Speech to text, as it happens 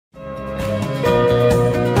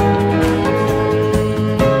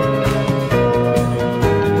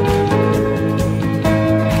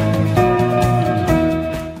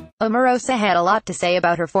Omarosa had a lot to say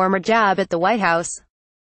about her former job at the White House.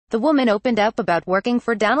 The woman opened up about working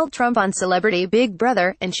for Donald Trump on Celebrity Big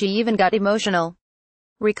Brother, and she even got emotional.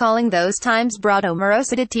 Recalling those times brought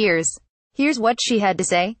Omarosa to tears. Here's what she had to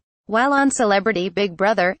say. While on Celebrity Big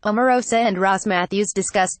Brother, Omarosa and Ross Matthews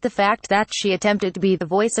discussed the fact that she attempted to be the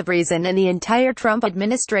voice of reason in the entire Trump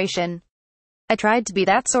administration. I tried to be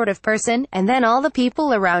that sort of person, and then all the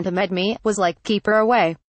people around him at me, was like, keep her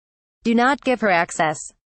away. Do not give her access.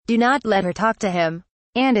 Do not let her talk to him.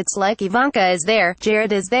 And it's like Ivanka is there,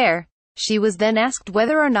 Jared is there. She was then asked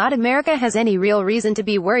whether or not America has any real reason to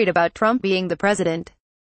be worried about Trump being the president.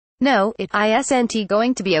 No, it isn't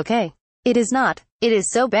going to be okay. It is not. It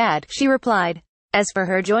is so bad, she replied. As for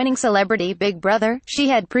her joining Celebrity Big Brother, she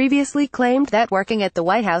had previously claimed that working at the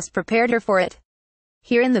White House prepared her for it.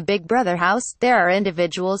 Here in the Big Brother house, there are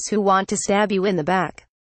individuals who want to stab you in the back.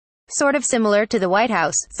 Sort of similar to the White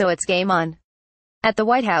House, so it's game on. At the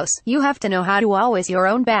White House, you have to know how to always your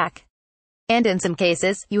own back. And in some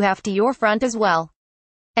cases, you have to your front as well.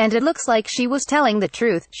 And it looks like she was telling the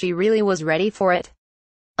truth, she really was ready for it.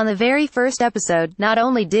 On the very first episode, not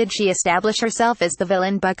only did she establish herself as the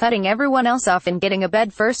villain by cutting everyone else off and getting a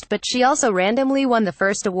bed first, but she also randomly won the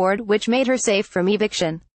first award, which made her safe from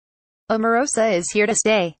eviction. Omarosa is here to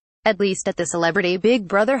stay. At least at the Celebrity Big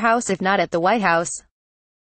Brother house, if not at the White House.